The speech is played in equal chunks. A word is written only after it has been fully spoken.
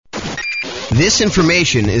This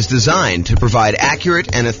information is designed to provide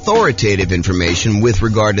accurate and authoritative information with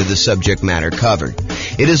regard to the subject matter covered.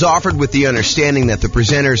 It is offered with the understanding that the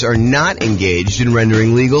presenters are not engaged in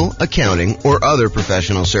rendering legal, accounting, or other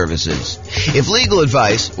professional services. If legal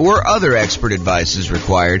advice or other expert advice is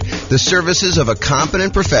required, the services of a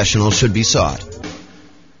competent professional should be sought.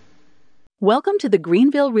 Welcome to the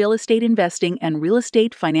Greenville Real Estate Investing and Real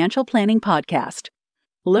Estate Financial Planning Podcast.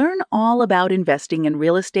 Learn all about investing in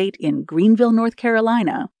real estate in Greenville, North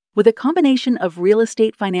Carolina, with a combination of real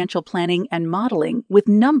estate financial planning and modeling with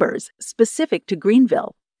numbers specific to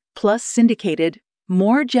Greenville, plus syndicated,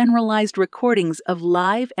 more generalized recordings of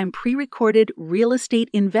live and pre-recorded real estate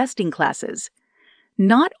investing classes,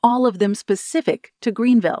 not all of them specific to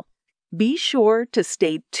Greenville. Be sure to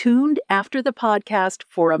stay tuned after the podcast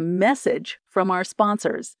for a message from our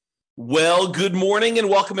sponsors. Well, good morning and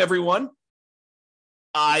welcome, everyone.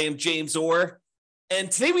 I am James Orr,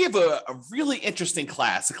 and today we have a really interesting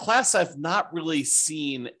class, a class I've not really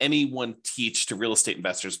seen anyone teach to real estate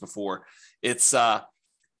investors before. It's, I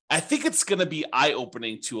think it's going to be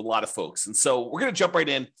eye-opening to a lot of folks, and so we're going to jump right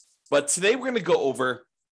in, but today we're going to go over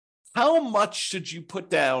how much should you put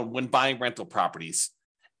down when buying rental properties,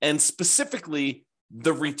 and specifically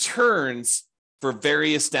the returns for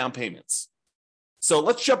various down payments. So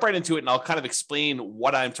let's jump right into it, and I'll kind of explain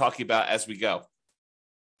what I'm talking about as we go.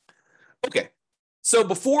 Okay, so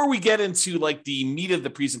before we get into like the meat of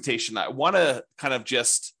the presentation, I want to kind of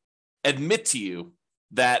just admit to you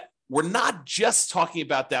that we're not just talking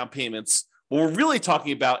about down payments. What we're really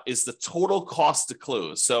talking about is the total cost to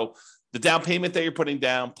close. So the down payment that you're putting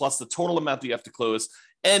down plus the total amount that you have to close.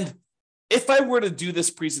 And if I were to do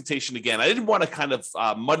this presentation again, I didn't want to kind of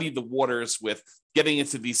muddy the waters with getting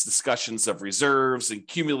into these discussions of reserves and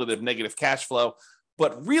cumulative negative cash flow.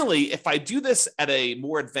 But really, if I do this at a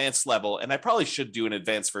more advanced level, and I probably should do an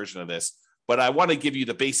advanced version of this, but I want to give you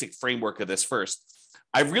the basic framework of this first.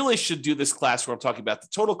 I really should do this class where I'm talking about the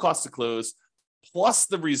total cost to close, plus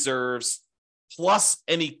the reserves, plus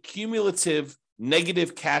any cumulative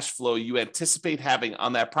negative cash flow you anticipate having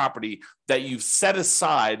on that property that you've set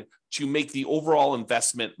aside to make the overall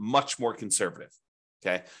investment much more conservative.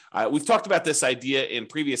 Okay, we've talked about this idea in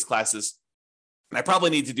previous classes. And I probably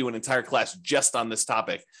need to do an entire class just on this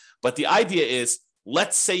topic. But the idea is,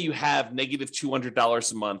 let's say you have negative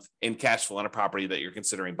 $200 a month in cash flow on a property that you're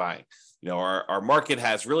considering buying. You know, our market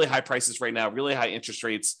has really high prices right now, really high interest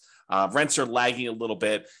rates. Rents are lagging a little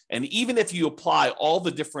bit. And even if you apply all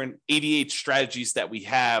the different 88 strategies that we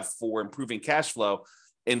have for improving cash flow,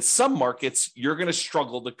 in some markets, you're going to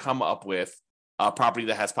struggle to come up with a property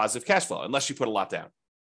that has positive cash flow unless you put a lot down.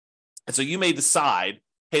 And so you may decide,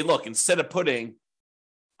 hey, look, instead of putting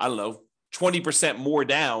 20% more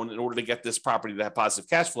down in order to get this property to have positive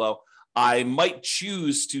cash flow, I might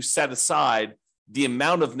choose to set aside the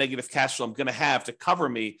amount of negative cash flow I'm going to have to cover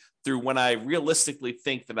me through when I realistically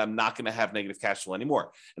think that I'm not going to have negative cash flow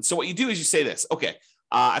anymore. And so what you do is you say this, okay,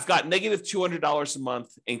 I've got negative $200 a month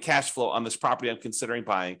in cash flow on this property I'm considering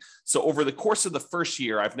buying. So over the course of the first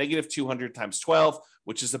year, I have negative 200 times 12,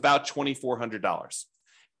 which is about $2,400.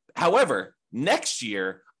 However, next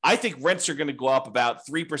year, I think rents are going to go up about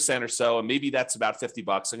 3% or so, and maybe that's about $50.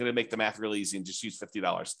 I'm going to make the math really easy and just use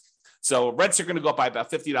 $50. So rents are going to go up by about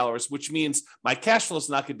 $50, which means my cash flow is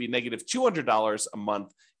not going to be negative $200 a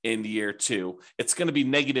month in year two. It's going to be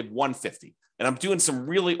negative $150. And I'm doing some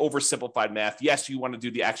really oversimplified math. Yes, you want to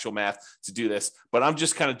do the actual math to do this, but I'm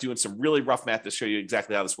just kind of doing some really rough math to show you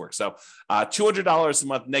exactly how this works. So $200 a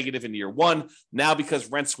month negative in year one. Now,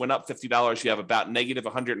 because rents went up $50, you have about negative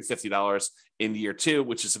 $150 in year two,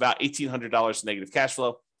 which is about $1,800 negative cash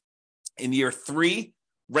flow. In year three,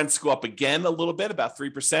 rents go up again a little bit, about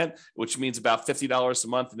 3%, which means about $50 a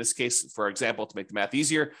month. In this case, for example, to make the math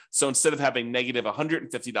easier. So instead of having negative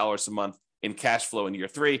 $150 a month in cash flow in year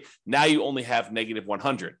three, now you only have negative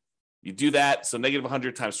 100. You do that. So negative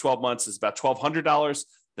 100 times 12 months is about $1,200.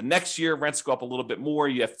 The next year, rents go up a little bit more.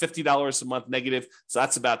 You have $50 a month negative. So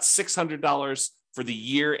that's about $600 for the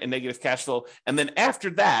year in negative cash flow. And then after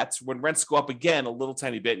that, when rents go up again a little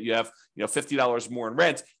tiny bit, you have $50 more in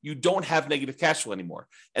rent, you don't have negative cash flow anymore.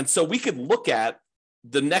 And so we could look at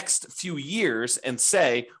the next few years and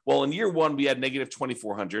say, well, in year one, we had negative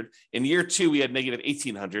 2,400. In year two, we had negative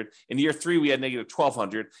 1,800. In year three, we had negative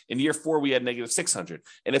 1,200. In year four, we had negative 600.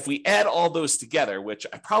 And if we add all those together, which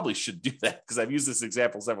I probably should do that because I've used this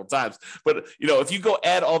example several times, but if you go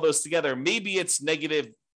add all those together, maybe it's negative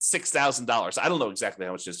 $6,000. I don't know exactly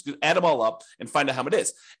how much it is. Add them all up and find out how much it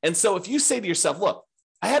is. And so if you say to yourself, look,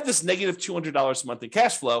 I have this negative $200 a month in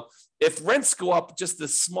cash flow. If rents go up just a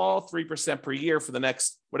small 3% per year for the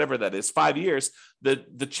next, whatever that is, 5 years,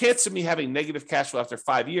 the chance of me having negative cash flow after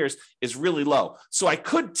 5 years is really low. So I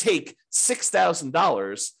could take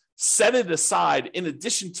 $6,000, set it aside in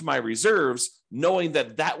addition to my reserves, knowing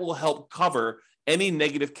that that will help cover any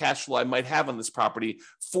negative cash flow I might have on this property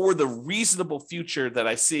for the reasonable future that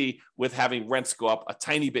I see with having rents go up a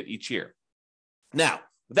tiny bit each year. Now,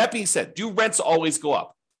 with that being said, do rents always go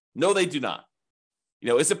up? No, they do not.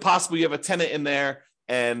 Is it possible you have a tenant in there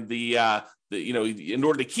and in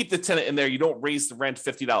order to keep the tenant in there, you don't raise the rent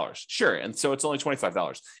 $50? Sure, and so it's only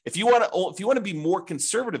 $25. If you want to be more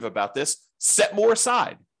conservative about this, set more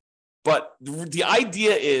aside. But the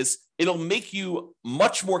idea is it'll make you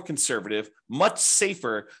much more conservative, much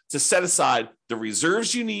safer to set aside the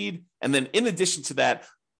reserves you need, and then in addition to that,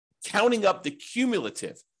 counting up the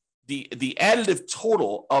cumulative, the additive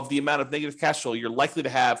total of the amount of negative cash flow you're likely to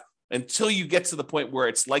have until you get to the point where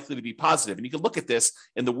it's likely to be positive. And you can look at this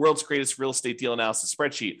in the world's greatest real estate deal analysis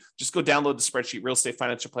spreadsheet. Just go download the spreadsheet,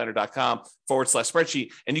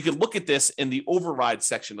 realestatefinancialplanner.com/spreadsheet. And you can look at this in the override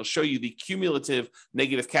section. It'll show you the cumulative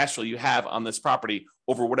negative cash flow you have on this property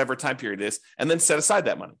over whatever time period it is, and then set aside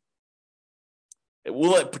that money.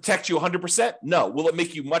 Will it protect you 100%? No. Will it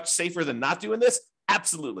make you much safer than not doing this?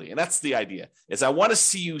 Absolutely. And that's the idea, is I want to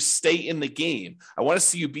see you stay in the game. I want to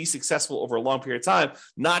see you be successful over a long period of time,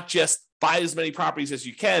 not just buy as many properties as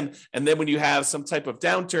you can. And then when you have some type of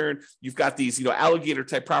downturn, you've got these, alligator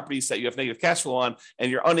type properties that you have negative cash flow on, and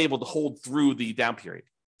you're unable to hold through the down period.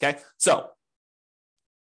 Okay. So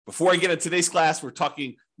before I get into today's class, we're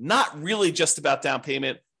talking not really just about down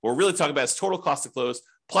payment. What we're really talking about is total cost to close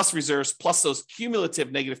plus reserves, plus those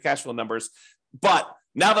cumulative negative cash flow numbers. But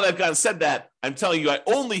now that I've said that, I'm telling you, I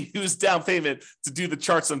only use down payment to do the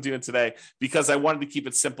charts I'm doing today because I wanted to keep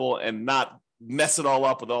it simple and not mess it all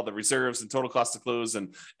up with all the reserves and total cost to close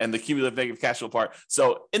and the cumulative negative cash flow part.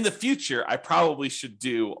 So in the future, I probably should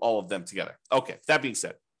do all of them together. Okay, that being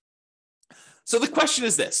said. So the question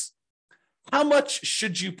is this: how much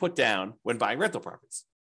should you put down when buying rental properties?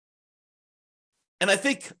 And I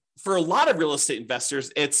think for a lot of real estate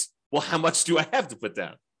investors, it's, well, how much do I have to put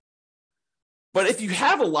down? But if you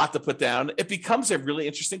have a lot to put down, it becomes a really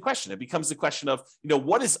interesting question. It becomes the question of,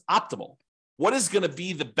 what is optimal? What is going to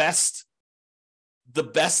be the best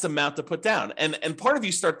amount to put down? And part of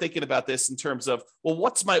you start thinking about this in terms of, well,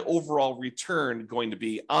 what's my overall return going to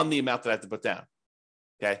be on the amount that I have to put down?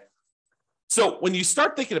 Okay. So when you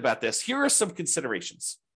start thinking about this, here are some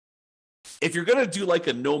considerations. If you're going to do like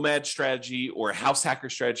a nomad strategy or a house hacker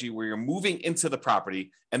strategy where you're moving into the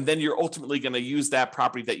property and then you're ultimately going to use that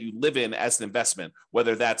property that you live in as an investment,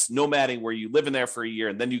 whether that's nomading where you live in there for a year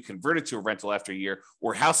and then you convert it to a rental after a year,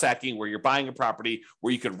 or house hacking where you're buying a property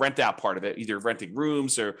where you could rent out part of it, either renting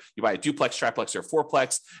rooms or you buy a duplex, triplex, or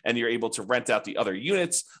fourplex, and you're able to rent out the other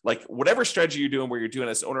units, like whatever strategy you're doing where you're doing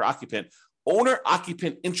as owner-occupant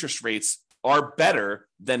interest rates are better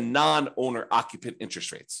than non-owner occupant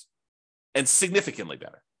interest rates. And significantly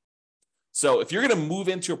better. So if you're going to move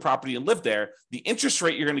into a property and live there, the interest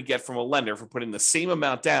rate you're going to get from a lender for putting the same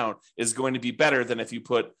amount down is going to be better than if you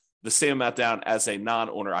put the same amount down as a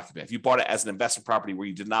non-owner occupant, if you bought it as an investment property where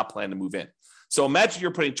you did not plan to move in. So imagine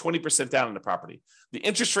you're putting 20% down in the property. The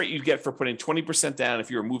interest rate you get for putting 20% down if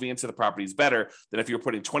you're moving into the property is better than if you're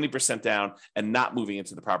putting 20% down and not moving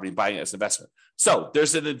into the property, buying it as an investment. So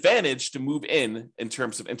there's an advantage to move in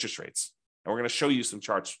terms of interest rates. And we're going to show you some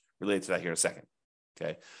charts related to that here in a second.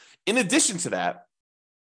 Okay. In addition to that,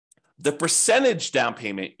 the percentage down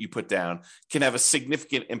payment you put down can have a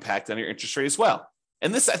significant impact on your interest rate as well.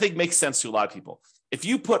 And this, I think, makes sense to a lot of people. If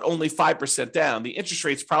you put only 5% down, the interest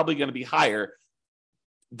rate is probably going to be higher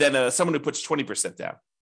than someone who puts 20% down.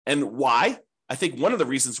 And why? I think one of the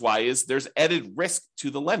reasons why is there's added risk to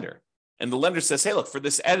the lender. And the lender says, hey, look, for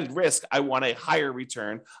this added risk, I want a higher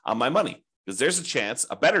return on my money because there's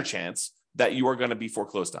a better chance that you are going to be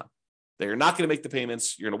foreclosed on, that you're not going to make the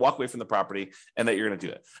payments, you're going to walk away from the property, and that you're going to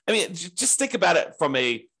do it. I mean, just think about it from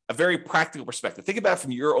a very practical perspective. Think about it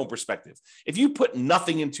from your own perspective. If you put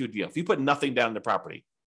nothing into a deal, if you put nothing down in the property,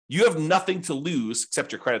 you have nothing to lose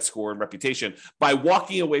except your credit score and reputation by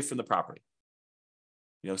walking away from the property.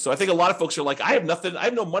 So I think a lot of folks are like, I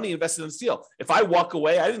have no money invested in this deal. If I walk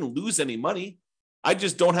away, I didn't lose any money. I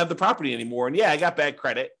just don't have the property anymore. And yeah, I got bad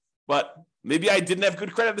credit, but maybe I didn't have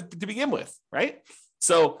good credit to begin with, right?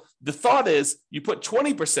 So the thought is you put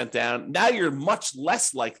 20% down, now you're much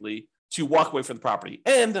less likely to walk away from the property.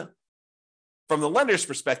 And from the lender's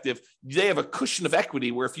perspective, they have a cushion of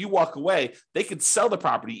equity where if you walk away, they could sell the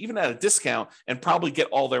property even at a discount and probably get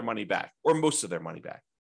all their money back or most of their money back.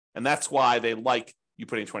 And that's why they like you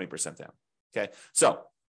putting 20% down. Okay. So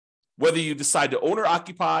whether you decide to own or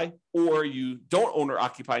occupy, or you don't own or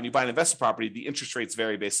occupy and you buy an investment property, the interest rates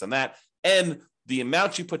vary based on that. And the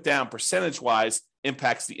amount you put down percentage-wise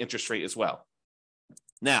impacts the interest rate as well.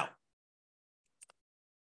 Now,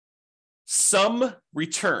 some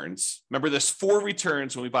returns, remember there's 4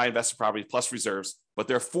 returns when we buy investment properties plus reserves, but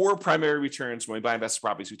there are 4 primary returns when we buy investment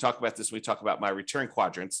properties. We talk about this when we talk about my return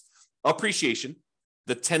quadrants. Appreciation,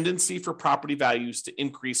 the tendency for property values to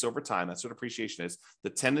increase over time. That's what appreciation is. The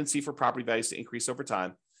tendency for property values to increase over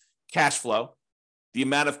time. Cash flow, the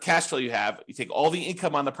amount of cash flow you have. You take all the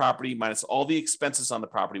income on the property minus all the expenses on the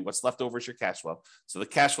property. What's left over is your cash flow. So the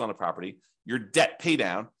cash flow on the property, your debt pay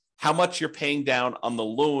down, how much you're paying down on the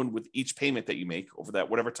loan with each payment that you make over that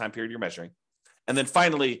whatever time period you're measuring. And then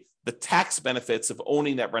finally, the tax benefits of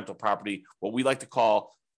owning that rental property, what we like to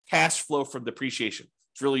call cash flow from depreciation.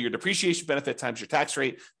 It's really your depreciation benefit times your tax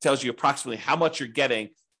rate, tells you approximately how much you're getting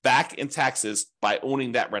back in taxes by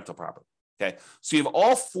owning that rental property. Okay, so you have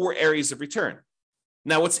all 4 areas of return.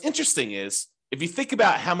 Now, what's interesting is if you think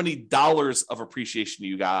about how many dollars of appreciation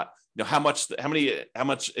you got, how much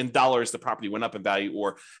in dollars the property went up in value,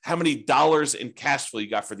 or how many dollars in cash flow you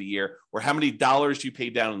got for the year, or how many dollars you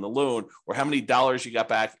paid down in the loan, or how many dollars you got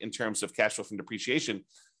back in terms of cash flow from depreciation.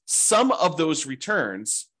 Some of those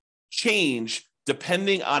returns change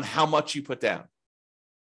depending on how much you put down.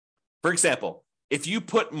 For example, if you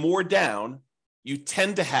put more down, you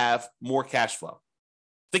tend to have more cash flow.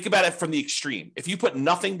 Think about it from the extreme. If you put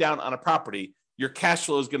nothing down on a property, your cash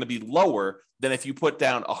flow is going to be lower than if you put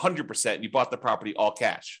down 100% and you bought the property all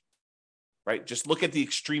cash, right? Just look at the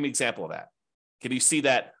extreme example of that. Can you see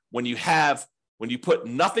that when you put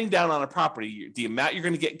nothing down on a property, the amount you're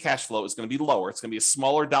going to get in cash flow is going to be lower. It's going to be a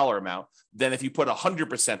smaller dollar amount than if you put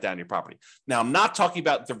 100% down your property. Now, I'm not talking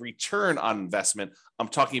about the return on investment. I'm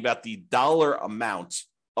talking about the dollar amount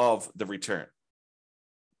of the return.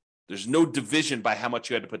 There's no division by how much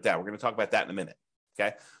you had to put down. We're going to talk about that in a minute.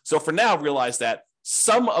 Okay. So for now, realize that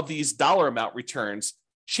some of these dollar amount returns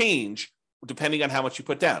change depending on how much you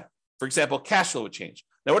put down. For example, cash flow would change.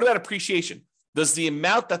 Now, what about appreciation? Does the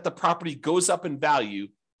amount that the property goes up in value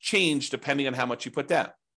change depending on how much you put down?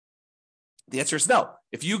 The answer is no.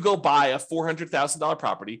 If you go buy a $400,000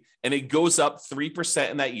 property and it goes up 3%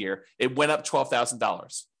 in that year, it went up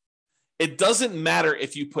 $12,000. It doesn't matter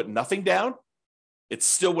if you put nothing down, it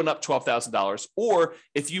still went up $12,000. Or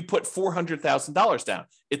if you put $400,000 down,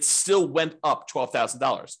 it still went up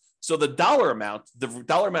 $12,000. So the dollar amount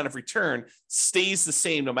of return stays the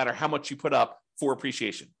same no matter how much you put up for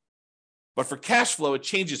appreciation. But for cash flow, it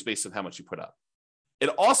changes based on how much you put up. It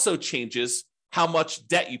also changes how much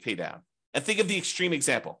debt you pay down. And think of the extreme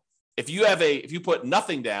example. If you put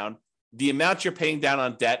nothing down, the amount you're paying down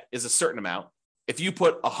on debt is a certain amount. If you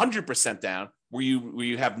put 100% down, where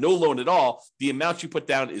you have no loan at all, the amount you put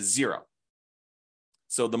down is 0.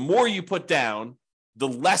 So the more you put down, the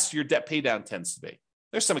less your debt pay down tends to be.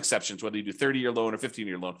 There's some exceptions, whether you do 30-year loan or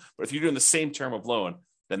 15-year loan, but if you're doing the same term of loan,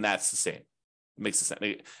 then that's the same. It makes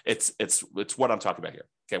sense. It's what I'm talking about here.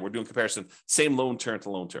 Okay, we're doing comparison, same loan term to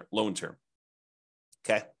loan term.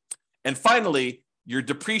 Okay, and finally, your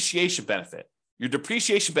depreciation benefit. Your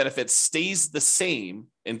depreciation benefit stays the same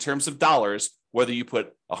in terms of dollars, whether you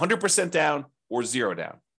put 100% down or 0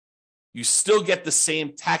 down. You still get the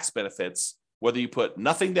same tax benefits, whether you put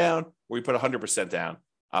nothing down or you put 100% down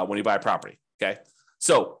when you buy a property. Okay.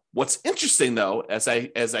 So what's interesting though, as I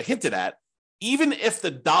hinted at, even if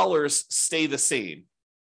the dollars stay the same,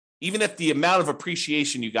 even if the amount of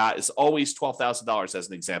appreciation you got is always $12,000 as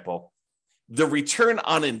an example, the return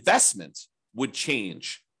on investment would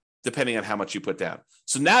change depending on how much you put down.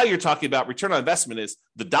 So now you're talking about return on investment is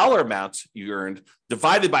the dollar amount you earned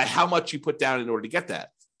divided by how much you put down in order to get that.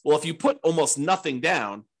 Well, if you put almost nothing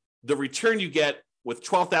down, the return you get with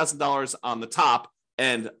 $12,000 on the top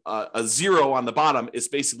and a 0 on the bottom is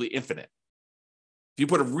basically infinite. If you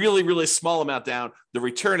put a really, really small amount down, the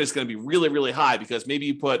return is going to be really, really high because maybe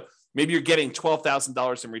you're getting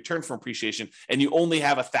 $12,000 in return from appreciation and you only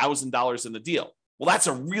have $1,000 in the deal. Well, that's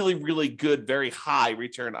a really, really good, very high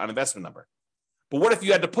return on investment number. But what if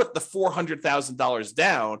you had to put the $400,000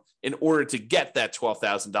 down in order to get that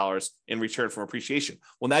 $12,000 in return from appreciation?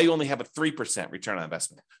 Well, now you only have a 3% return on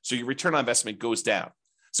investment. So your return on investment goes down.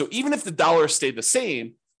 So even if the dollars stay the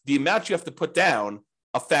same, the amount you have to put down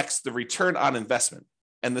affects the return on investment.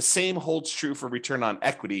 And the same holds true for return on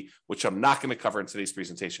equity, which I'm not going to cover in today's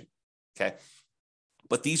presentation. Okay.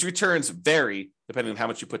 But these returns vary depending on how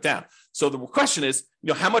much you put down. So the question is,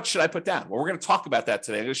 how much should I put down? Well, we're going to talk about that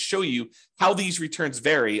today. I'm going to show you how these returns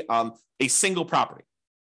vary on a single property.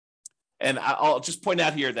 And I'll just point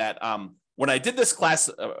out here that when I did this class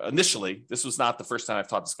initially, this was not the first time I've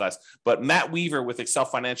taught this class, but Matt Weaver with Excel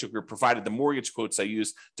Financial Group provided the mortgage quotes I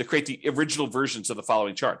used to create the original versions of the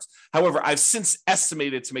following charts. However, I've since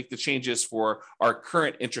estimated to make the changes for our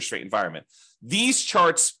current interest rate environment. These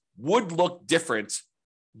charts would look different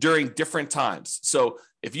during different times. So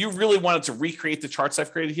if you really wanted to recreate the charts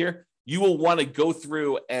I've created here, you will want to go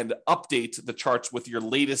through and update the charts with your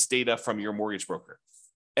latest data from your mortgage broker.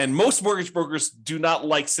 And most mortgage brokers do not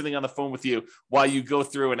like sitting on the phone with you while you go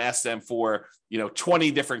through and ask them for,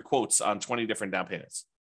 20 different quotes on 20 different down payments.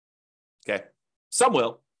 Okay. Some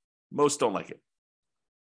will, most don't like it.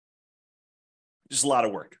 Just a lot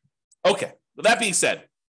of work. Okay. With that being said,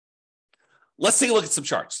 let's take a look at some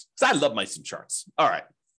charts, because I love some charts. All right.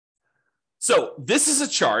 So this is a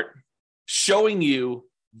chart showing you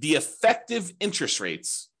the effective interest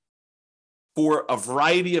rates for a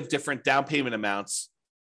variety of different down payment amounts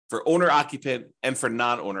for owner-occupant and for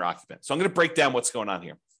non-owner-occupant. So I'm going to break down what's going on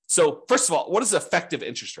here. So first of all, what is effective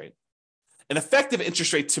interest rate? An effective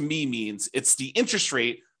interest rate to me means it's the interest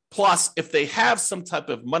rate plus if they have some type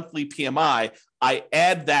of monthly PMI, I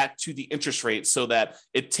add that to the interest rate so that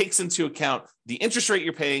it takes into account the interest rate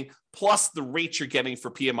you're paying plus the rate you're getting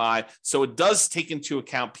for PMI. So it does take into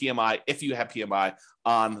account PMI if you have PMI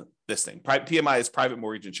on this thing. PMI is private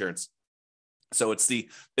mortgage insurance. So it's the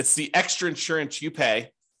extra insurance you pay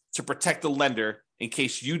to protect the lender in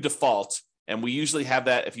case you default. And we usually have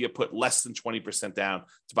that if you put less than 20% down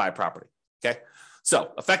to buy a property. Okay.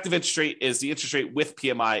 So effective interest rate is the interest rate with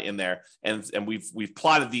PMI in there. And we've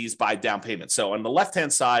plotted these by down payment. So on the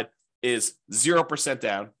left-hand side is 0%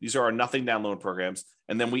 down. These are our nothing down loan programs.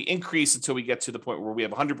 And then we increase until we get to the point where we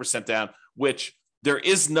have 100% down, which there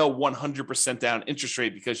is no 100% down interest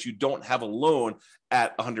rate because you don't have a loan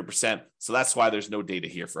at 100%. So that's why there's no data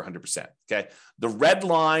here for 100%. Okay. The red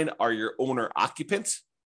line are your owner occupant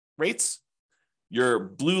rates. Your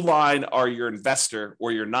blue line are your investor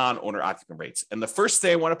or your non-owner occupant rates. And the first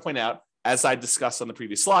thing I want to point out, as I discussed on the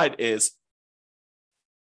previous slide, is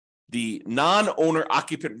the non-owner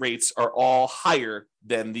occupant rates are all higher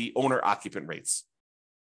than the owner occupant rates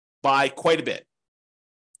by quite a bit.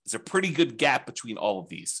 There's a pretty good gap between all of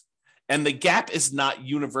these. And the gap is not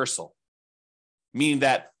universal, meaning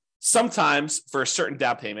that sometimes for a certain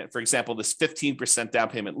down payment, for example, this 15% down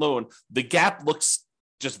payment loan, the gap looks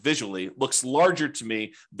just visually looks larger to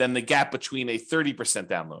me than the gap between a 30%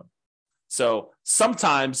 down loan. So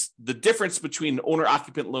sometimes the difference between an owner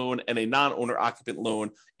occupant loan and a non-owner occupant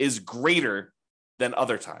loan is greater than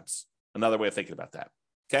other times. Another way of thinking about that.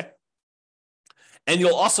 Okay. And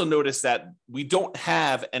you'll also notice that we don't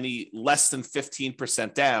have any less than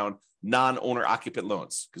 15% down non-owner occupant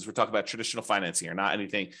loans because we're talking about traditional financing or not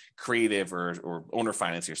anything creative or owner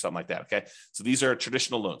financing or something like that. Okay. So these are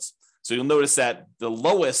traditional loans. So you'll notice that the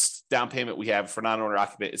lowest down payment we have for non-owner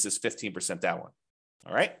occupant is this 15% down one.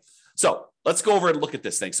 All right. So let's go over and look at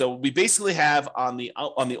this thing. So we basically have on the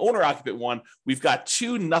owner occupant one, we've got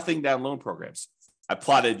two nothing down loan programs. I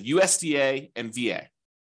plotted USDA and VA.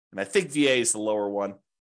 And I think VA is the lower one.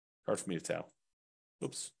 Hard for me to tell.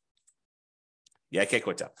 Oops. Yeah, I can't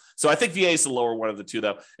quite tell. So I think VA is the lower one of the two,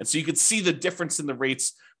 though. And so you can see the difference in the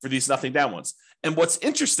rates for these nothing down ones. And what's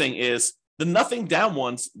interesting is the nothing down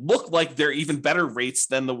ones look like they're even better rates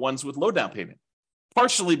than the ones with low down payment,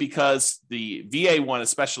 partially because the VA one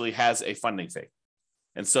especially has a funding fee.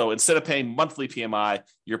 And so instead of paying monthly PMI,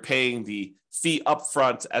 you're paying the fee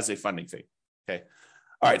upfront as a funding fee. Okay.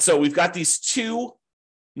 All right. So we've got these two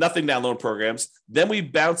nothing down loan programs. Then we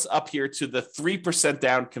bounce up here to the 3%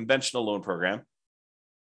 down conventional loan program,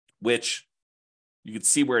 which you can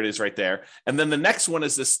see where it is right there. And then the next one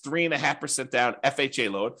is this 3.5% down FHA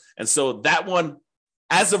loan. And so that one,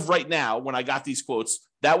 as of right now, when I got these quotes,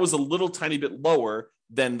 that was a little tiny bit lower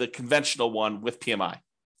than the conventional one with PMI.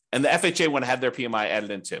 And the FHA one had their PMI added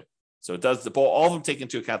in too. So it does all of them take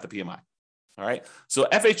into account the PMI. All right. So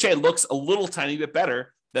FHA looks a little tiny bit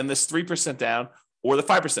better than this 3% down or the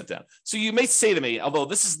 5% down. So you may say to me, although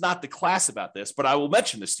this is not the class about this, but I will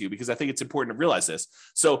mention this to you because I think it's important to realize this.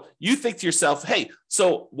 So you think to yourself, hey,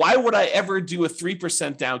 so why would I ever do a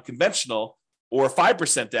 3% down conventional or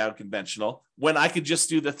 5% down conventional when I could just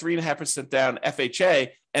do the 3.5% down FHA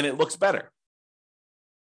and it looks better?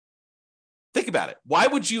 Think about it. Why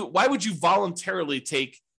would you voluntarily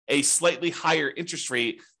take a slightly higher interest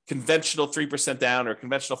rate conventional 3% down or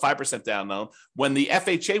conventional 5% down loan when the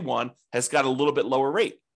FHA one has got a little bit lower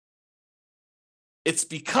rate? It's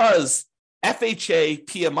because FHA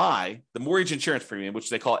PMI, the mortgage insurance premium, which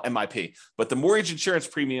they call MIP, but the mortgage insurance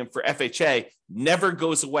premium for FHA never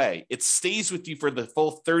goes away. It stays with you for the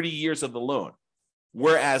full 30 years of the loan.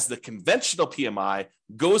 whereas the conventional PMI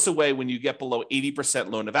goes away when you get below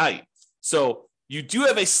 80% loan to value. So you do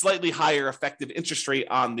have a slightly higher effective interest rate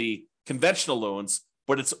on the conventional loans,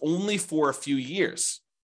 but it's only for a few years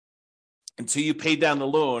until you pay down the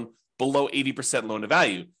loan below 80% loan to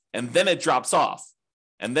value. And then it drops off.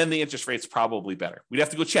 And then the interest rate's probably better. We'd have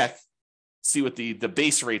to go check, see what the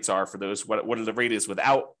base rates are for those, what the rate is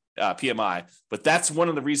without PMI. But that's one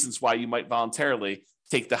of the reasons why you might voluntarily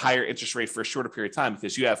take the higher interest rate for a shorter period of time,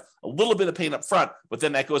 because you have a little bit of pain up front, but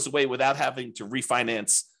then that goes away without having to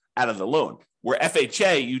refinance out of the loan. Where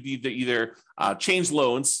FHA, you need to either change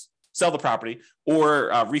loans, sell the property, or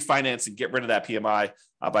refinance and get rid of that PMI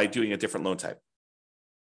by doing a different loan type.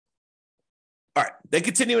 All right, then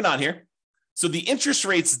continuing on here. So the interest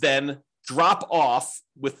rates then drop off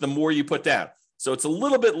with the more you put down. So it's a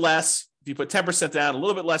little bit less if you put 10% down, a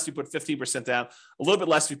little bit less if you put 15% down, a little bit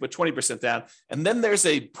less if you put 20% down. And then there's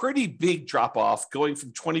a pretty big drop off going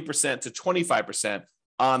from 20% to 25%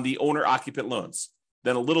 on the owner-occupant loans.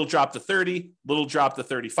 Then a little drop to 30, little drop to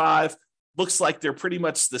 35. Looks like they're pretty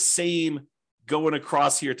much the same going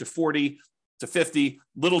across here to 40 to 50,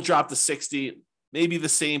 little drop to 60, maybe the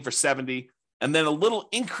same for 70, and then a little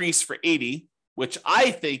increase for 80, which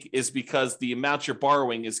I think is because the amount you're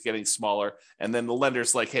borrowing is getting smaller. And then the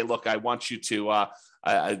lender's like, hey, look, I want you to,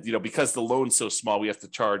 because the loan's so small, we have to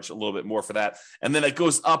charge a little bit more for that. And then it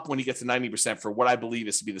goes up when you get to 90% for what I believe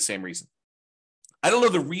is to be the same reason. I don't know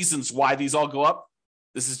the reasons why these all go up.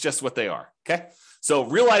 This is just what they are, okay? So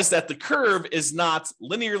realize that the curve is not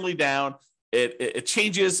linearly down. It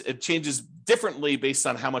changes differently based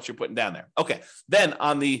on how much you're putting down there. Okay, then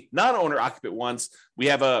on the non-owner occupant ones, we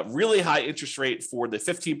have a really high interest rate for the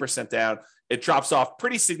 15% down. It drops off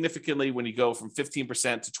pretty significantly when you go from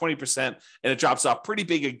 15% to 20%, and it drops off pretty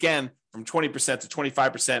big again from 20% to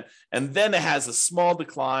 25%. And then it has a small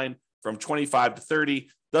decline from 25 to 30.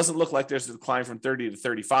 Doesn't look like there's a decline from 30 to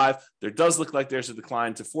 35. There does look like there's a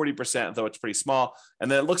decline to 40%, though it's pretty small.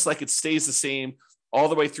 And then it looks like it stays the same all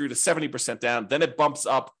the way through to 70% down. Then it bumps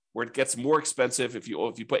up where it gets more expensive if you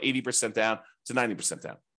put 80% down to 90%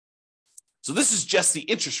 down. So this is just the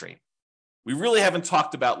interest rate. We really haven't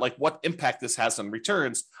talked about like what impact this has on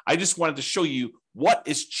returns. I just wanted to show you what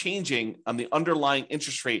is changing on the underlying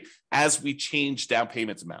interest rate as we change down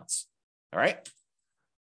payment amounts. All right.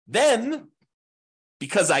 Then,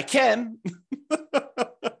 because I can,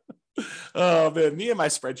 oh man, me and my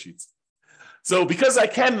spreadsheets. So because I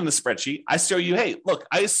can in the spreadsheet, I show you, hey, look,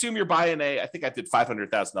 I assume you're buying I think I did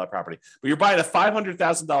 $500,000 property, but you're buying a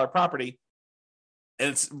 $500,000 property, and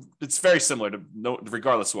it's very similar to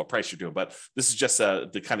regardless of what price you're doing, but this is just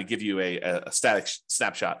to kind of give you a static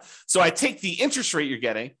snapshot. So I take the interest rate you're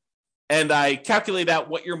getting, and I calculate out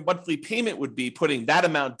what your monthly payment would be putting that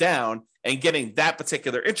amount down and getting that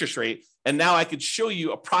particular interest rate. And now I could show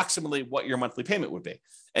you approximately what your monthly payment would be.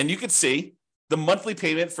 And you could see the monthly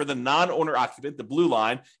payment for the non-owner occupant, the blue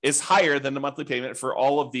line, is higher than the monthly payment for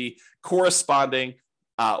all of the corresponding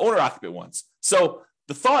owner occupant ones. So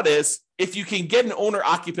the thought is, if you can get an owner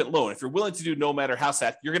occupant loan, if you're willing to do no matter house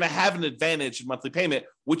hack, you're going to have an advantage in monthly payment,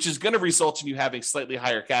 which is going to result in you having slightly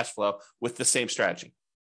higher cash flow with the same strategy,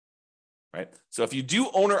 right? So if you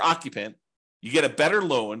do owner occupant, you get a better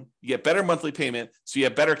loan, you get better monthly payment, so you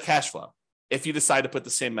have better cash flow if you decide to put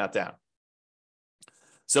the same amount down.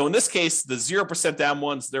 So in this case, the 0% down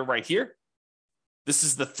ones, they're right here. This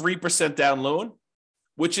is the 3% down loan,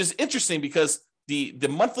 which is interesting because the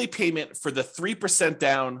monthly payment for the 3%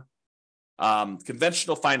 down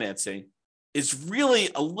conventional financing is really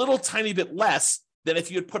a little tiny bit less than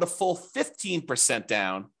if you had put a full 15%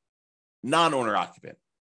 down non-owner occupant.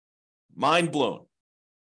 Mind blown.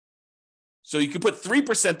 So you could put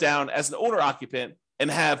 3% down as an owner occupant and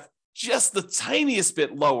have just the tiniest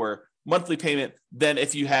bit lower monthly payment than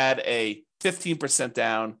if you had a 15%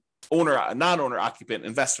 down non-owner occupant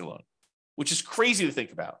investor loan, which is crazy to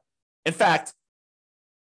think about. In fact,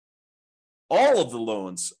 all of the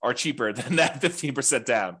loans are cheaper than that 15%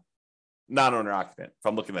 down non-owner occupant, if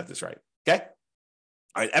I'm looking at this right. Okay.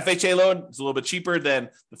 All right. FHA loan is a little bit cheaper than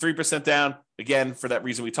the 3% down. Again, for that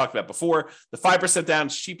reason we talked about before. The 5% down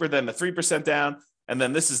is cheaper than the 3% down. And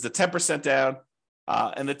then this is the 10% down.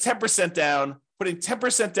 And the 10% down, putting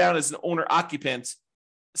 10% down as an owner occupant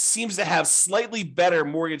seems to have slightly better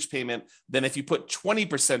mortgage payment than if you put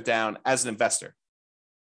 20% down as an investor.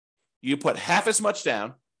 You put half as much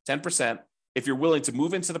down, 10%, if you're willing to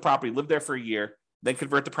move into the property, live there for a year, then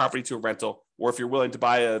convert the property to a rental, or if you're willing to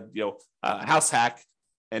buy a house hack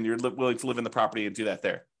and you're willing to live in the property and do that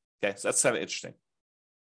there. Okay, so that's kind of interesting.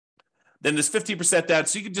 Then there's 50% down,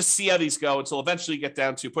 so you can just see how these go until eventually you get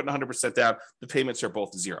down to putting 100% down. The payments are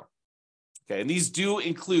both zero. Okay, and these do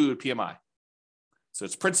include PMI. So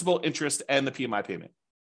it's principal, interest, and the PMI payment.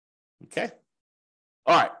 Okay.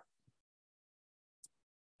 All right.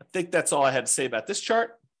 I think that's all I had to say about this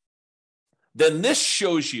chart. Then this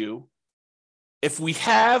shows you if we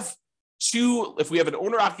have an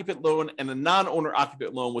owner-occupant loan and a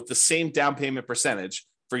non-owner-occupant loan with the same down payment percentage.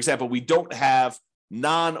 For example, we don't have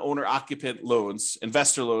non-owner-occupant loans,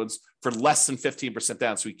 investor loans, for less than 15%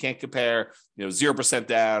 down. So we can't compare, 0%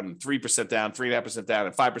 down, 3% down, 3.5% down,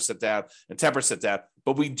 and 5% down, and 10% down.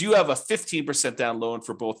 But we do have a 15% down loan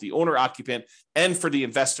for both the owner-occupant and for the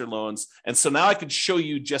investor loans. And so now I can show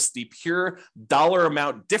you just the pure dollar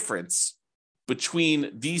amount difference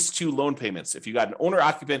between these two loan payments, if you got an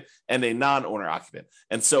owner-occupant and a non-owner-occupant.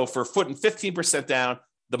 And so for putting 15% down,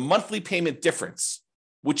 the monthly payment difference,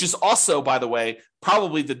 which is also, by the way,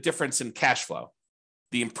 probably the difference in cash flow,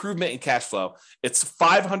 the improvement in cash flow, it's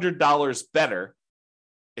 $500 better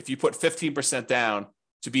if you put 15% down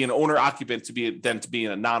to be an owner-occupant than to be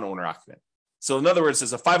a non-owner-occupant. So in other words,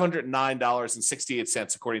 it's a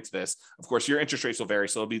 $509.68 according to this. Of course, your interest rates will vary,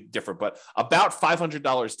 so it'll be different, but about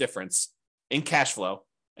 $500 difference in cash flow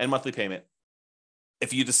and monthly payment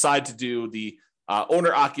if you decide to do the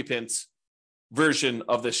owner-occupant version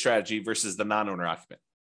of this strategy versus the non-owner-occupant.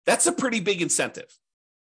 That's a pretty big incentive.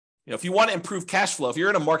 If you want to improve cash flow, if you're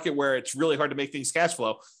in a market where it's really hard to make things cash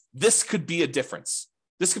flow, this could be a difference.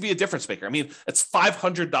 This could be a difference maker. I mean, it's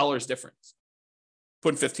 $500 difference,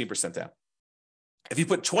 putting 15% down. If you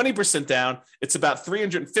put 20% down, it's about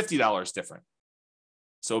 $350 different.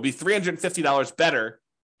 So it'll be $350 better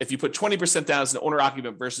if you put 20% down as an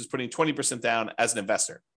owner-occupant versus putting 20% down as an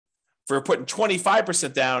investor. For putting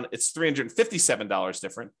 25% down, it's $357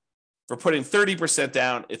 different. For putting 30%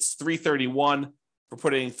 down, it's $331. For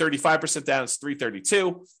putting 35% down, it's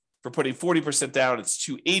 $332. For putting 40% down, it's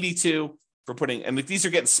 $282. And these are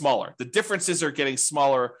getting smaller. The differences are getting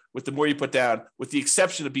smaller with the more you put down, with the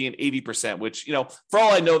exception of being 80%, which, for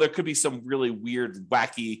all I know, there could be some really weird,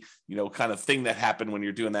 wacky, kind of thing that happened when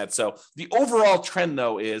you're doing that. So the overall trend,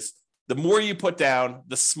 though, is the more you put down,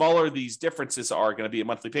 the smaller these differences are going to be in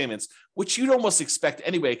monthly payments, which you'd almost expect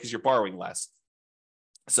anyway because you're borrowing less.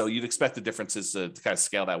 So you'd expect the differences to kind of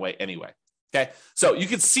scale that way anyway. Okay, so you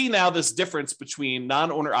can see now this difference between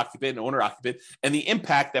non-owner occupant and owner occupant and the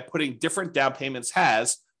impact that putting different down payments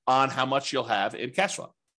has on how much you'll have in cash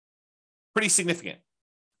flow. Pretty significant.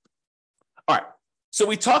 All right, so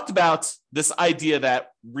we talked about this idea that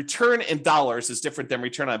return in dollars is different than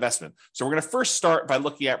return on investment. So we're going to first start by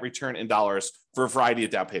looking at return in dollars for a variety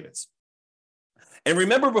of down payments. And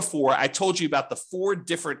remember before, I told you about the 4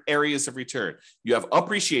 different areas of return. You have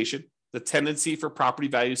appreciation, the tendency for property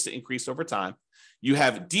values to increase over time. You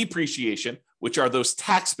have depreciation, which are those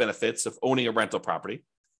tax benefits of owning a rental property.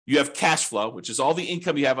 You have cash flow, which is all the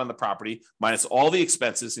income you have on the property minus all the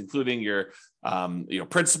expenses, including your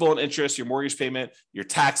principal and interest, your mortgage payment, your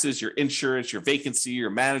taxes, your insurance, your vacancy, your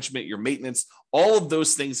management, your maintenance. All of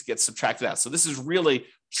those things get subtracted out. So this is really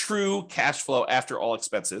true cash flow after all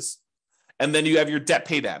expenses. And then you have your debt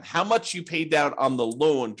pay down, how much you paid down on the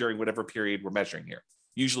loan during whatever period we're measuring here,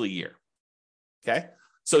 usually a year. Okay,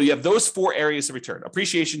 so you have those 4 areas of return: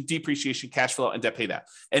 appreciation, depreciation, cash flow, and debt pay down.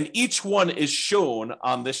 And each one is shown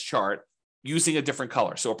on this chart using a different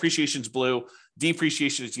color. So appreciation is blue,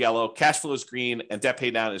 depreciation is yellow, cash flow is green, and debt pay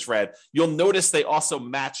down is red. You'll notice they also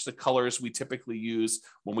match the colors we typically use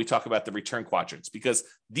when we talk about the return quadrants, because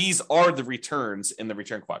these are the returns in the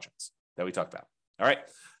return quadrants that we talked about. All right.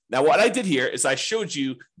 Now, what I did here is I showed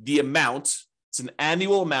you the amount. It's an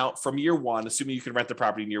annual amount from year 1, assuming you can rent the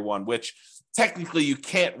property in year 1, which technically you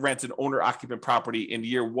can't rent an owner-occupant property in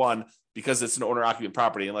year 1 because it's an owner-occupant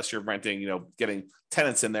property unless you're renting, getting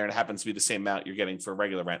tenants in there, and it happens to be the same amount you're getting for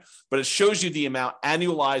regular rent. But it shows you the amount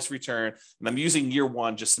annualized return, and I'm using year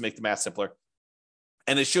 1 just to make the math simpler.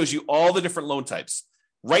 And it shows you all the different loan types.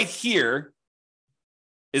 Right here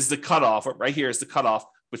is the cutoff. Right here is the cutoff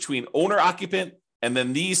between owner-occupant, and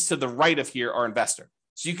then these to the right of here are investor.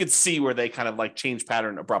 So you could see where they kind of like change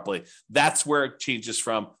pattern abruptly. That's where it changes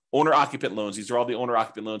from owner-occupant loans. These are all the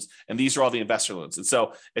owner-occupant loans, and these are all the investor loans. And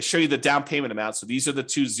so I show you the down payment amount. So these are the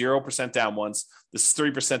 2 0% down ones. This is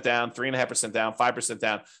 3% down, 3.5% down, 5%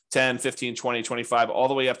 down, 10, 15, 20, 25, all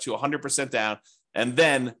the way up to 100% down. And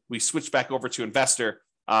then we switch back over to investor,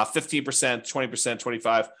 15%, 20%,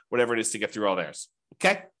 25, whatever it is to get through all theirs.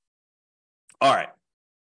 Okay? All right.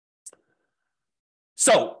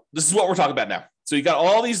 So this is what we're talking about now. So you got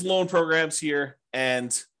all these loan programs here,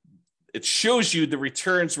 and it shows you the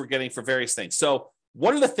returns we're getting for various things. So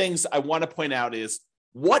one of the things I want to point out is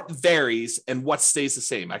what varies and what stays the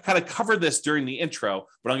same. I kind of covered this during the intro,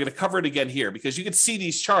 but I'm going to cover it again here because you can see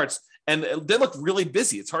these charts And they look really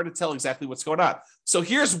busy. It's hard to tell exactly what's going on. So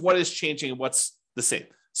here's what is changing and what's the same.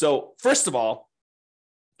 So first of all,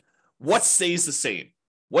 what stays the same?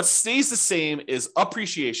 What stays the same is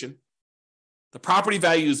appreciation. The property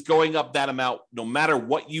value is going up that amount no matter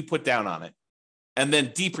what you put down on it. And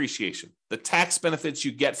then depreciation. The tax benefits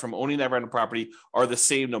you get from owning that rental property are the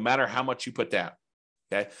same no matter how much you put down.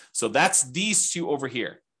 Okay, so that's these two over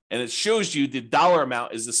here. And it shows you the dollar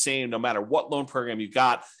amount is the same no matter what loan program you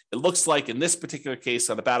got. It looks like in this particular case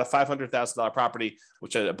on about a $500,000 property,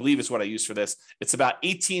 which I believe is what I use for this, it's about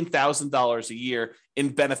 $18,000 a year in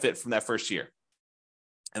benefit from that first year.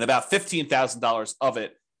 And about $15,000 of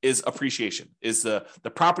it is appreciation, is the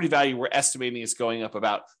property value we're estimating is going up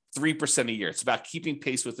about 3% a year. It's about keeping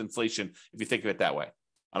pace with inflation, if you think of it that way,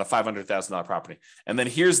 on a $500,000 property. And then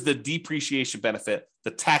here's the depreciation benefit,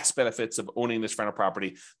 the tax benefits of owning this rental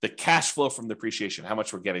property, the cash flow from depreciation, how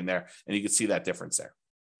much we're getting there. And you can see that difference there.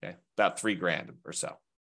 Okay, about $3,000 or so.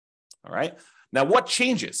 All right. Now, what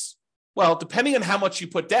changes? Well, depending on how much you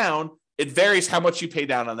put down, it varies how much you pay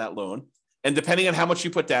down on that loan. And depending on how much you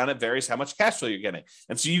put down, it varies how much cash flow you're getting.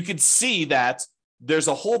 And so you can see that there's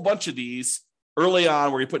a whole bunch of these early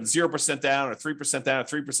on where you're putting 0% down or 3% down or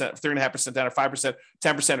 3%, 3.5% down or 5%,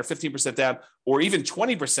 10% or 15% down, or even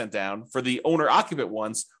 20% down for the owner occupant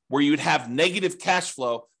ones where you'd have negative cash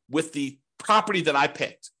flow with the property that I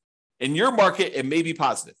picked. In your market, it may be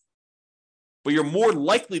positive, but you're more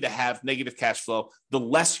likely to have negative cash flow the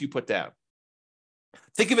less you put down.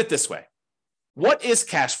 Think of it this way. What is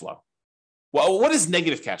cash flow? Well, what is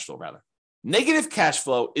negative cash flow, rather? Negative cash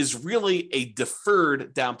flow is really a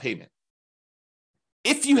deferred down payment.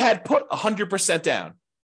 If you had put 100% down,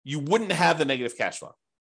 you wouldn't have the negative cash flow,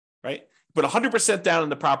 right? Put 100% down in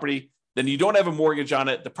the property, then you don't have a mortgage on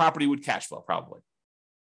it, the property would cash flow probably.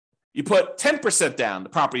 You put 10% down, the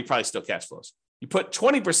property probably still cash flows. You put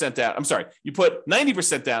 20% down, you put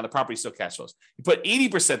 90% down, the property still cash flows. You put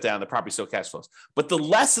 80% down, the property still cash flows. But the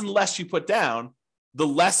less and less you put down, the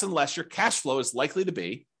less and less your cash flow is likely to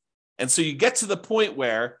be. And so you get to the point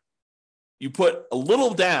where you put a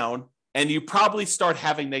little down and you probably start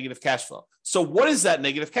having negative cash flow. So what is that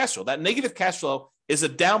negative cash flow? That negative cash flow is a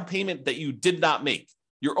down payment that you did not make.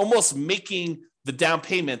 You're almost making the down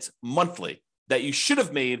payment monthly that you should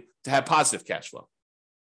have made to have positive cash flow.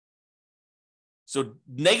 So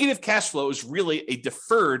negative cash flow is really a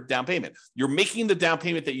deferred down payment. You're making the down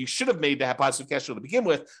payment that you should have made to have positive cash flow to begin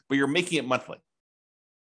with, but you're making it monthly.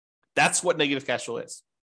 That's what negative cash flow is.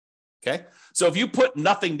 Okay. So if you put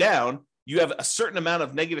nothing down, you have a certain amount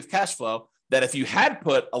of negative cash flow that if you had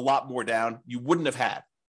put a lot more down, you wouldn't have had.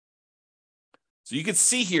 So you can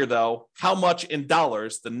see here, though, how much in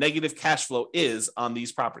dollars the negative cash flow is on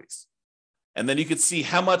these properties. And then you can see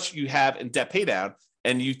how much you have in debt pay down.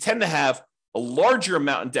 And you tend to have a larger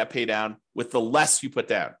amount in debt pay down with the less you put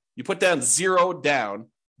down. You put down zero down,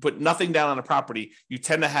 put nothing down on a property, you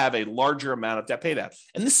tend to have a larger amount of debt pay down.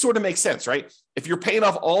 And this sort of makes sense, right? If you're paying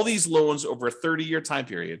off all these loans over a 30-year time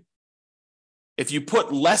period, if you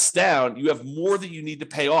put less down, you have more that you need to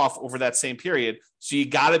pay off over that same period. So you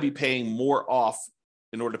got to be paying more off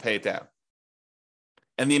in order to pay it down.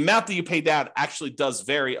 And the amount that you pay down actually does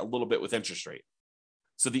vary a little bit with interest rate.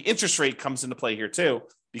 So the interest rate comes into play here too,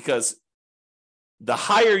 because the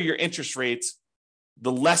higher your interest rates,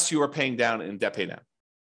 the less you are paying down in debt pay down.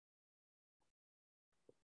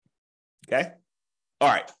 Okay. All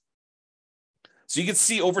right. So you can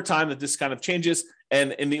see over time that this kind of changes.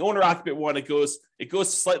 And in the owner occupant one, it goes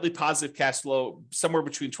slightly positive cash flow, somewhere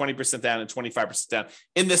between 20% down and 25% down.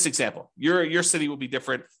 In this example, your city will be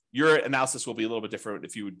different. Your analysis will be a little bit different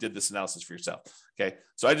if you did this analysis for yourself. Okay.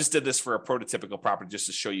 So I just did this for a prototypical property just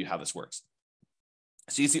to show you how this works.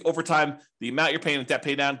 So you see over time, the amount you're paying in debt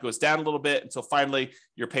pay down goes down a little bit until finally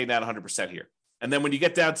you're paying down 100% here. And then when you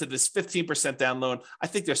get down to this 15% down loan, I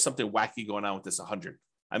think there's something wacky going on with this 100.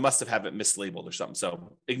 I must have it mislabeled or something.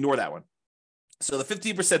 So ignore that one. So the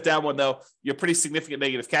 15% down one, though, you have pretty significant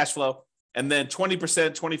negative cash flow. And then 20%,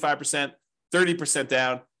 25%, 30%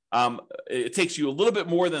 down. It takes you a little bit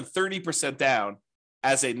more than 30% down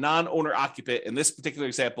as a non-owner occupant in this particular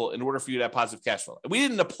example in order for you to have positive cash flow. And we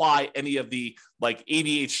didn't apply any of the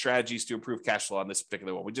 88 strategies to improve cash flow on this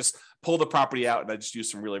particular one. We just pulled the property out and I just used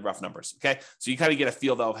some really rough numbers. Okay. So you kind of get a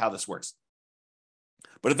feel though of how this works.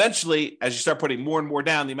 But eventually, as you start putting more and more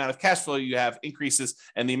down, the amount of cash flow you have increases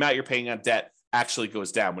and the amount you're paying on debt actually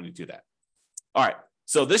goes down when you do that. All right.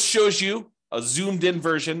 So this shows you a zoomed in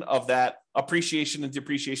version of that appreciation and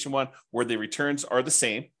depreciation one where the returns are the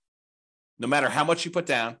same. No matter how much you put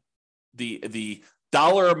down, the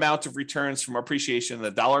dollar amount of returns from appreciation and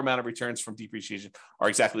the dollar amount of returns from depreciation are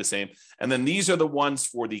exactly the same. And then these are the ones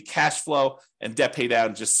for the cash flow and debt pay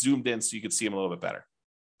down, just zoomed in so you can see them a little bit better.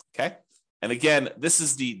 Okay. And again, this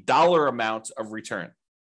is the dollar amount of return.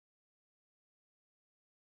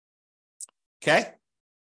 Okay.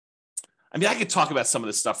 I mean, I could talk about some of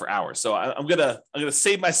this stuff for hours. So I'm gonna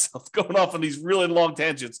save myself going off on these really long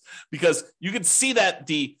tangents, because you can see that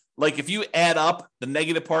if you add up the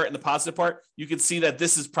negative part and the positive part, you can see that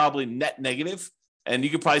this is probably net negative. And you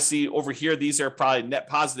can probably see over here, these are probably net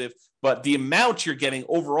positive, but the amount you're getting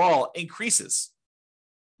overall increases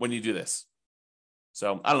when you do this.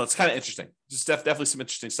 So I don't know, it's kind of interesting. Just definitely some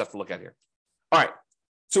interesting stuff to look at here. All right.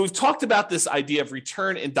 So we've talked about this idea of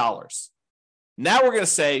return in dollars. Now we're going to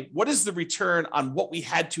say, what is the return on what we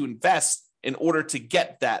had to invest in order to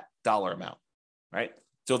get that dollar amount, right?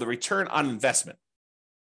 So the return on investment.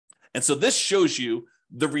 And so this shows you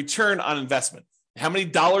the return on investment. How many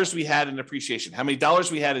dollars we had in appreciation, how many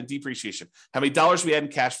dollars we had in depreciation, how many dollars we had in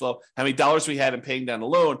cash flow, how many dollars we had in paying down a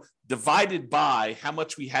loan, divided by how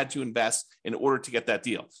much we had to invest in order to get that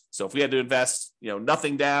deal. So if we had to invest,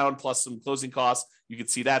 nothing down plus some closing costs, you could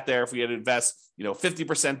see that there. If we had to invest,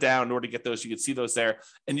 50% down in order to get those, you could see those there.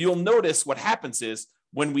 And you'll notice what happens is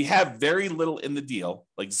when we have very little in the deal,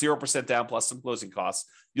 like 0% down plus some closing costs,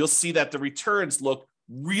 you'll see that the returns look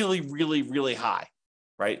really, really, really high,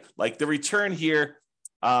 right? Like the return here,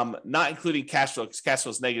 not including cash flow, because cash flow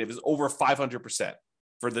is negative, is over 500%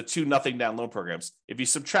 for the two nothing down loan programs. If you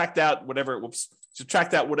subtract out whatever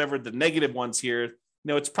the negative ones here,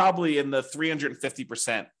 it's probably in the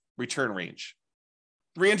 350% return range.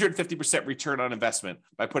 350% return on investment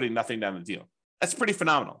by putting nothing down the deal. That's pretty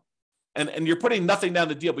phenomenal. And you're putting nothing down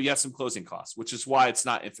the deal, but you have some closing costs, which is why it's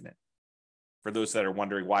not infinite. For those that are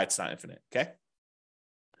wondering why it's not infinite, okay?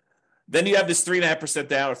 Then you have this 3.5%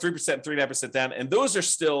 down, or 3%, 3.5% down, and those are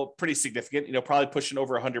still pretty significant, probably pushing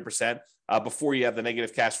over 100% before you have the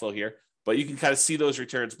negative cash flow here. But you can kind of see those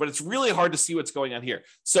returns, but it's really hard to see what's going on here.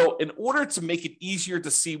 So in order to make it easier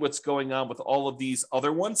to see what's going on with all of these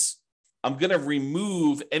other ones, I'm going to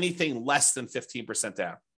remove anything less than 15%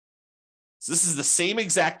 down. So this is the same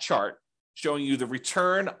exact chart showing you the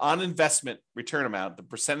return on investment return amount, the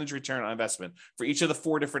percentage return on investment for each of the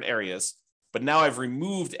four different areas. But now I've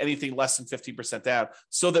removed anything less than 15% down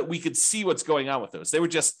so that we could see what's going on with those. They were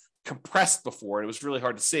just compressed before, and it was really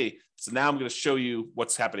hard to see. So now I'm going to show you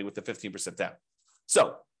what's happening with the 15% down.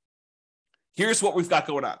 So here's what we've got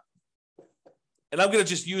going on. And I'm going to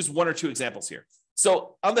just use one or two examples here.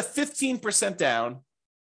 So on the 15% down,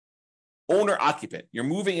 owner occupant, you're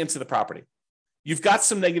moving into the property. You've got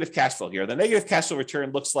some negative cash flow here. The negative cash flow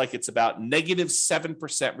return looks like it's about negative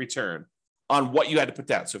 7% return on what you had to put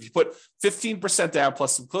down. So if you put 15% down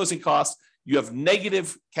plus some closing costs, you have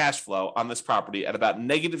negative cash flow on this property at about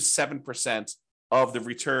negative 7% of the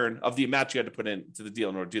return of the amount you had to put into the deal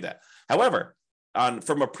in order to do that. However,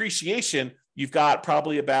 from appreciation, you've got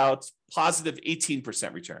probably about positive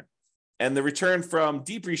 18% return. And the return from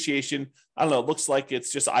depreciation, I don't know, it looks like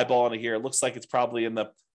it's just eyeballing it here. It looks like it's probably in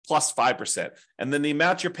the plus 5%. And then the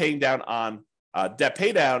amount you're paying down on debt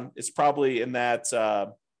pay down is probably in that,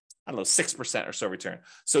 6% or so return.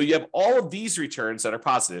 So you have all of these returns that are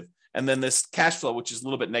positive, and then this cash flow, which is a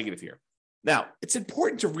little bit negative here. Now, it's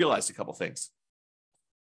important to realize a couple things.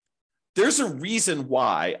 There's a reason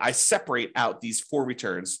why I separate out these four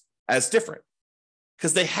returns as different,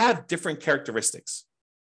 because they have different characteristics.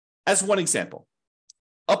 As one example,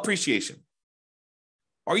 appreciation.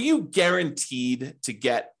 Are you guaranteed to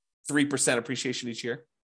get 3% appreciation each year?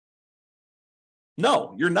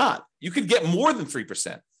 No, you're not. You could get more than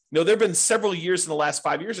 3%. There have been several years in the last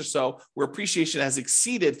 5 years or so where appreciation has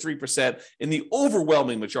exceeded 3% in the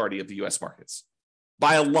overwhelming majority of the US markets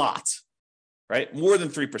by a lot, right? More than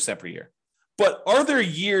 3% per year. But are there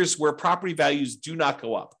years where property values do not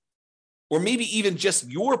go up? Or maybe even just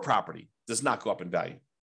your property does not go up in value?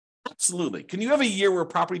 Absolutely. Can you have a year where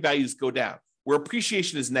property values go down, where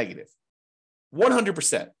appreciation is negative?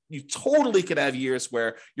 100%. You totally could have years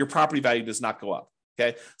where your property value does not go up.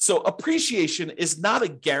 Okay. So appreciation is not a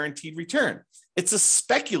guaranteed return. It's a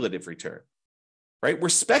speculative return, right? We're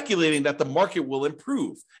speculating that the market will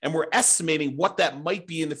improve, and we're estimating what that might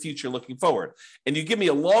be in the future looking forward. And you give me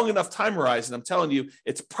a long enough time horizon, I'm telling you,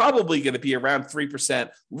 it's probably going to be around 3%,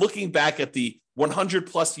 looking back at the 100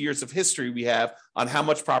 plus years of history we have on how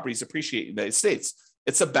much properties appreciate in the United States.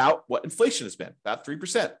 It's about what inflation has been, about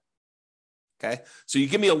 3%. Okay. So you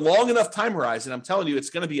give me a long enough time horizon, I'm telling you, it's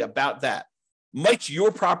going to be about that. Might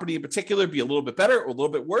your property in particular be a little bit better or a little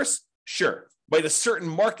bit worse? Sure. Might a certain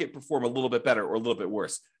market perform a little bit better or a little bit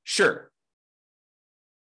worse? Sure.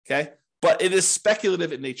 Okay. but it is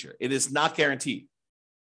speculative in nature. It is not guaranteed.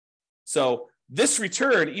 So this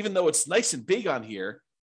return, even though it's nice and big on here,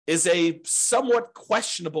 is a somewhat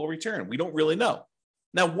questionable return. We don't really know.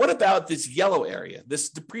 Now, what about this yellow area, this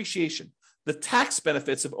depreciation, the tax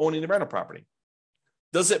benefits of owning the rental property?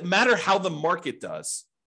 Does it matter how the market does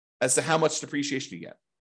as to how much depreciation you get?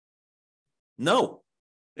 No,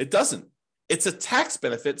 it doesn't. It's a tax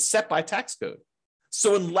benefit set by tax code.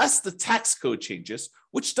 So unless the tax code changes,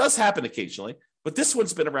 which does happen occasionally, but this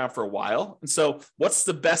one's been around for a while. And so what's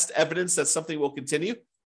the best evidence that something will continue?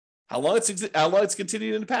 How long it's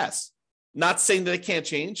continued in the past. Not saying that it can't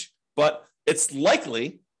change, but it's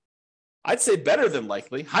likely, I'd say better than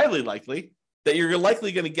likely, highly likely, that you're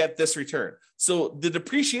likely going to get this return. So the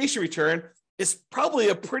depreciation return is probably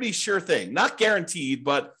a pretty sure thing. Not guaranteed,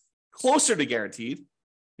 but closer to guaranteed.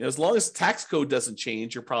 As long as tax code doesn't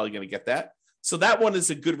change, you're probably going to get that. So that one is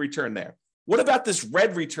a good return there. What about this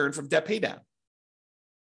red return from debt paydown?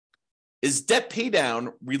 Is debt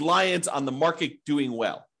paydown reliant on the market doing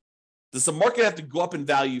well? Does the market have to go up in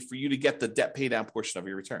value for you to get the debt paydown portion of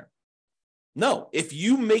your return? No. If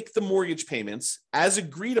you make the mortgage payments as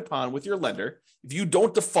agreed upon with your lender, if you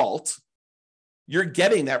don't default, you're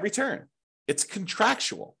getting that return. It's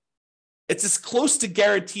contractual. It's as close to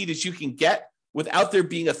guaranteed as you can get without there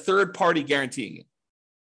being a third party guaranteeing it,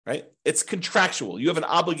 right? It's contractual. You have an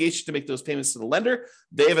obligation to make those payments to the lender.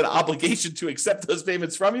 They have an obligation to accept those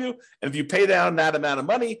payments from you. And if you pay down that amount of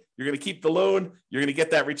money, you're going to keep the loan. You're going to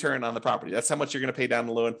get that return on the property. That's how much you're going to pay down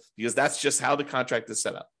the loan, because that's just how the contract is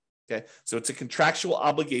set up. Okay. So it's a contractual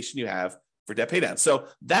obligation you have for debt paydown. So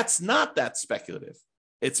that's not that speculative.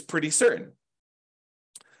 It's pretty certain.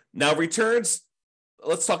 Now, returns,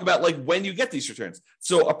 let's talk about like when you get these returns.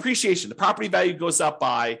 So appreciation, the property value goes up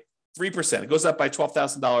by 3%. It goes up by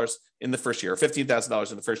 $12,000 in the first year or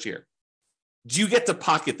 $15,000 in the first year. Do you get to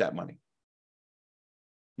pocket that money?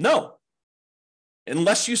 No.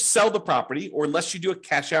 Unless you sell the property or unless you do a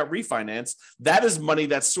cash out refinance, that is money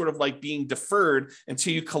that's sort of like being deferred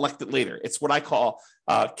until you collect it later. It's what I call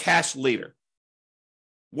cash later.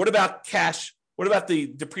 What about cash? What about the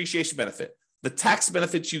depreciation benefit? The tax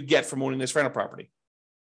benefits you get from owning this rental property?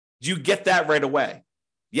 Do you get that right away?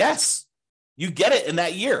 Yes, you get it in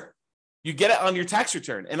that year. You get it on your tax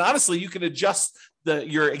return. And honestly, you can adjust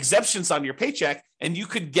your exemptions on your paycheck and you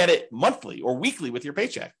could get it monthly or weekly with your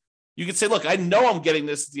paycheck. You could say, look, I know I'm getting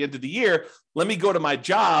this at the end of the year. Let me go to my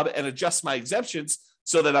job and adjust my exemptions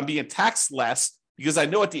so that I'm being taxed less, because I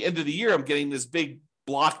know at the end of the year, I'm getting this big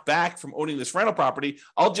block back from owning this rental property.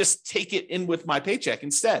 I'll just take it in with my paycheck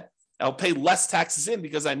instead. I'll pay less taxes in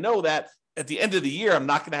because I know that at the end of the year, I'm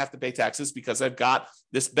not going to have to pay taxes because I've got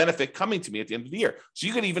this benefit coming to me at the end of the year. So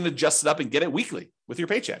you can even adjust it up and get it weekly with your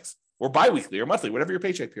paychecks or biweekly or monthly, whatever your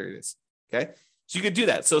paycheck period is. Okay. So you could do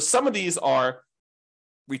that. So some of these are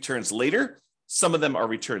returns later. Some of them are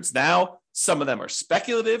returns now. Some of them are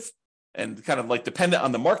speculative and kind of like dependent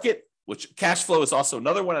on the market, which cash flow is also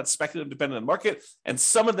another one that's speculative, dependent on the market. And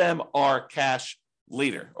some of them are cash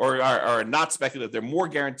later or are not speculative. They're more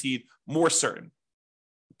guaranteed, more certain.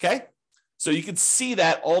 Okay. So you can see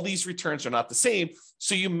that all these returns are not the same.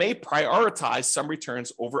 So you may prioritize some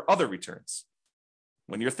returns over other returns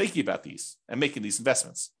when you're thinking about these and making these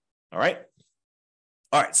investments. All right.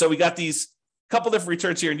 All right. So we got these couple different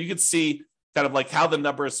returns here, and you can see kind of like how the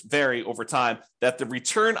numbers vary over time, that the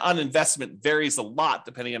return on investment varies a lot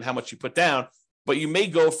depending on how much you put down, but you may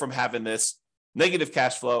go from having this negative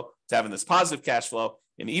cash flow to having this positive cash flow.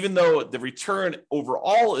 And even though the return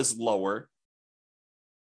overall is lower,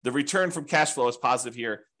 the return from cash flow is positive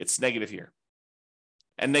here, it's negative here,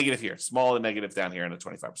 and negative here, small and negative down here, and a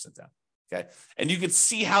 25% down. Okay. And you can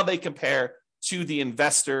see how they compare to the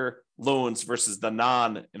investor loans versus the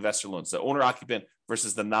non-investor loans, the owner-occupant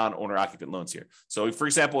versus the non-owner-occupant loans here. So, for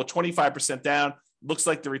example, a 25% down looks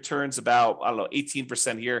like the return's about,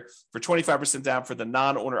 18% here. For 25% down for the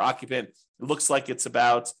non-owner-occupant, it looks like it's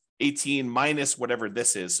about 18 minus whatever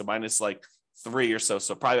this is. So minus like 3 or so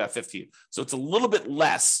probably about 15. So it's a little bit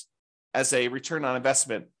less as a return on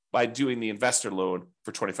investment by doing the investor loan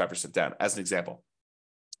for 25% down, as an example.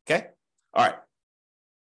 Okay. All right.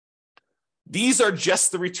 These are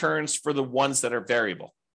just the returns for the ones that are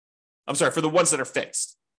variable. I'm sorry, for the ones that are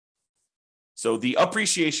fixed. So the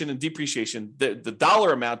appreciation and depreciation, the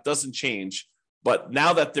dollar amount doesn't change, but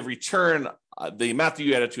now that the return, the amount that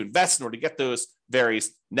you had to invest in order to get those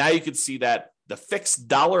varies, now you can see that the fixed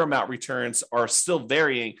dollar amount returns are still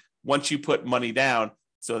varying once you put money down,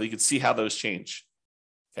 so that you can see how those change,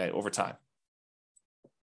 okay, over time.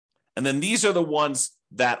 And then these are the ones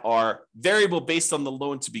that are variable based on the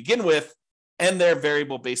loan to begin with, and they're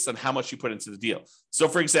variable based on how much you put into the deal. So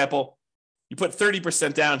for example, You put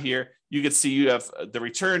 30% down here, you can see you have the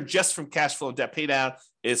return just from cash flow and debt pay down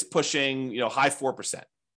is pushing, high 4%.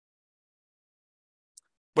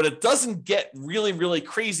 But it doesn't get really, really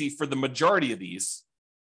crazy for the majority of these,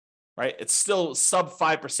 right? It's still sub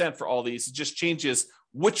 5% for all these. It just changes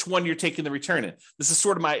which one you're taking the return in. This is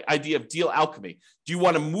sort of my idea of deal alchemy. Do you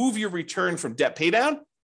want to move your return from debt pay down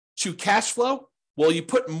to cash flow? Well, you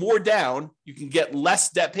put more down, you can get less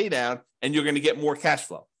debt pay down, and you're going to get more cash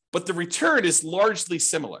flow. But the return is largely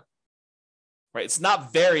similar, right? It's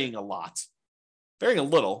not varying a lot, varying a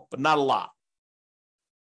little, but not a lot.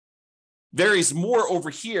 Varies more over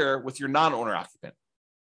here with your non-owner occupant.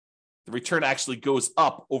 The return actually goes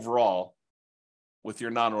up overall with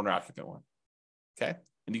your non-owner occupant one, okay?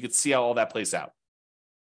 And you can see how all that plays out.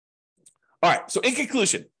 All right, so in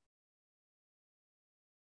conclusion,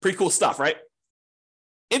 pretty cool stuff, right?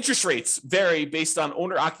 Interest rates vary based on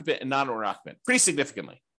owner occupant and non-owner occupant pretty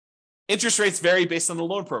significantly. Interest rates vary based on the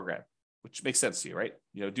loan program, which makes sense to you, right?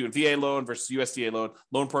 Doing VA loan versus USDA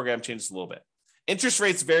loan program changes a little bit. Interest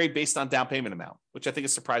rates vary based on down payment amount, which I think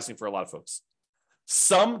is surprising for a lot of folks.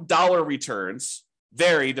 Some dollar returns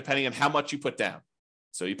vary depending on how much you put down.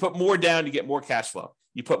 So you put more down, you get more cash flow.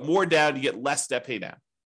 You put more down, you get less debt pay down.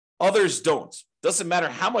 Others don't. Doesn't matter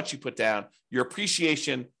how much you put down, your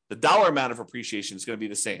appreciation, the dollar amount of appreciation is going to be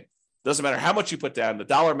the same. Doesn't matter how much you put down, the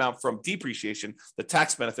dollar amount from depreciation, the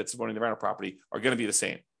tax benefits of owning the rental property are going to be the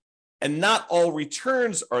same. And not all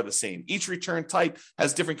returns are the same. Each return type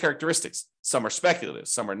has different characteristics. Some are speculative,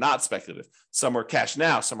 some are not speculative. Some are cash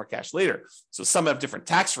now, some are cash later. So some have different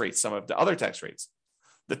tax rates, some have the other tax rates.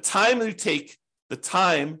 The time you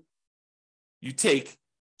take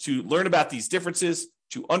to learn about these differences,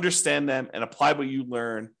 to understand them and apply what you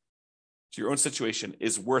learn to your own situation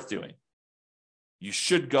is worth doing. You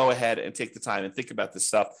should go ahead and take the time and think about this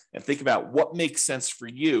stuff and think about what makes sense for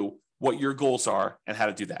you, what your goals are, and how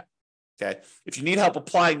to do that. Okay. If you need help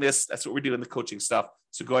applying this, that's what we're doing in the coaching stuff.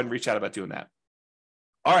 So go ahead and reach out about doing that.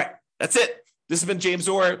 All right. That's it. This has been James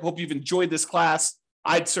Orr. Hope you've enjoyed this class.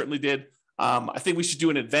 I certainly did. I think we should do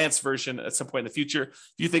an advanced version at some point in the future.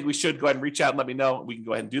 If you think we should, go ahead and reach out and let me know. We can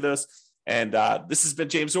go ahead and do those. And this has been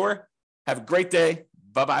James Orr. Have a great day.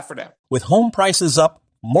 Bye-bye for now. With home prices up,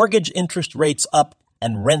 mortgage interest rates up,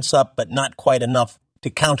 and rents up, but not quite enough to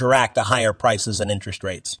counteract the higher prices and interest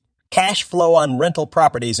rates, cash flow on rental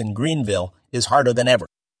properties in Greenville is harder than ever.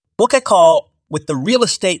 Book a call with the Real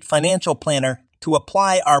Estate Financial Planner to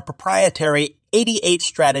apply our proprietary 88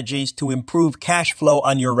 strategies to improve cash flow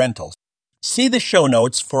on your rentals. See the show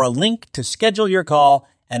notes for a link to schedule your call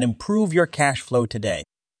and improve your cash flow today.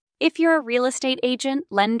 If you're a real estate agent,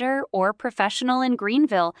 lender, or professional in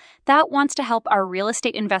Greenville that wants to help our real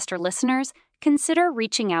estate investor listeners, consider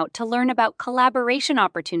reaching out to learn about collaboration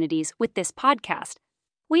opportunities with this podcast.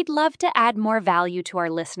 We'd love to add more value to our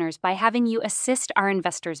listeners by having you assist our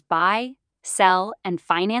investors buy, sell, and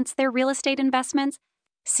finance their real estate investments.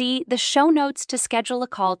 See the show notes to schedule a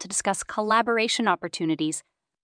call to discuss collaboration opportunities